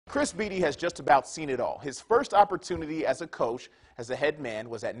Chris Beatty has just about seen it all. His first opportunity as a coach, as a head man,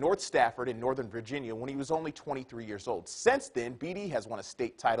 was at North Stafford in Northern Virginia when he was only 23 years old. Since then, Beatty has won a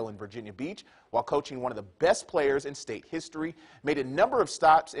state title in Virginia Beach while coaching one of the best players in state history, made a number of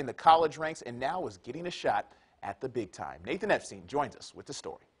stops in the college ranks, and now is getting a shot at the big time. Nathan Epstein joins us with the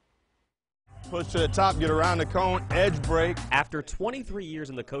story. Push to the top, get around the cone, edge break. After 23 years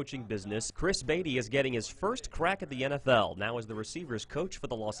in the coaching business, Chris Beatty is getting his first crack at the NFL, now as the receivers coach for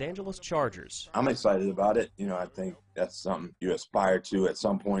the Los Angeles Chargers. I'm excited about it. You know, I think that's something you aspire to at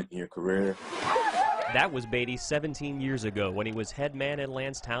some point in your career. That was Beatty 17 years ago when he was head man at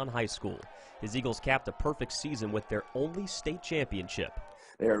Lansdowne High School. His Eagles capped a perfect season with their only state championship.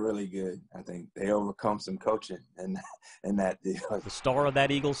 They're really good. I think they overcome some coaching and that deal. The star of that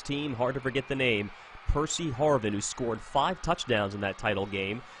Eagles team, hard to forget the name, Percy Harvin, who scored 5 touchdowns in that title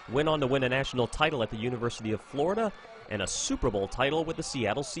game, went on to win a national title at the University of Florida and a Super Bowl title with the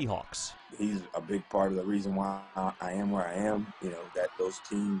Seattle Seahawks. He's a big part of the reason why I am where I am. You know, that those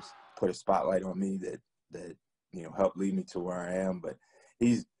teams put a spotlight on me that you know, helped lead me to where I am. But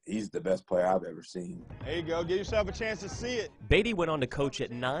he's the best player I've ever seen. There you go. Give yourself a chance to see it. Beatty went on to coach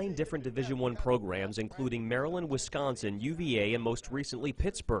at 9 different Division I programs, including Maryland, Wisconsin, UVA, and most recently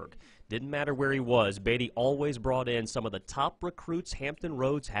Pittsburgh. Didn't matter where he was, Beatty always brought in some of the top recruits Hampton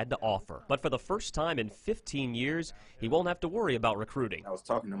Roads had to offer. But for the first time in 15 years, he won't have to worry about recruiting. I was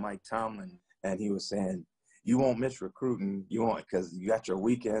talking to Mike Tomlin, and he was saying, you won't miss recruiting. You won't, because you got your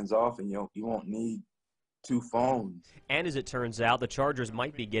weekends off, and you won't need 2 phones. And as it turns out, the Chargers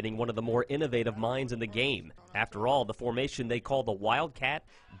might be getting one of the more innovative minds in the game. After all, the formation they call the Wildcat,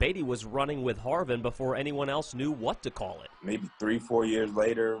 Beatty was running with Harvin before anyone else knew what to call it. Maybe 3-4 years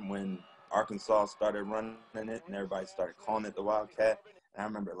later, when Arkansas started running it and everybody started calling it the Wildcat, and I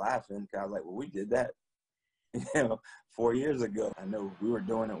remember laughing because I was like, well, we did that 4 years ago. I know we were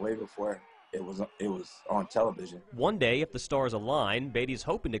doing it way before it was on television. One day, if the stars align, Beatty's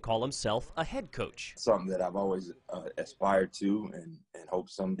hoping to call himself a head coach. Something that I've always aspired to and hope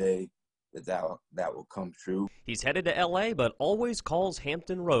someday that will come true. He's headed to L.A., but always calls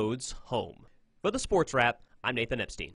Hampton Roads home. For the Sports Wrap, I'm Nathan Epstein.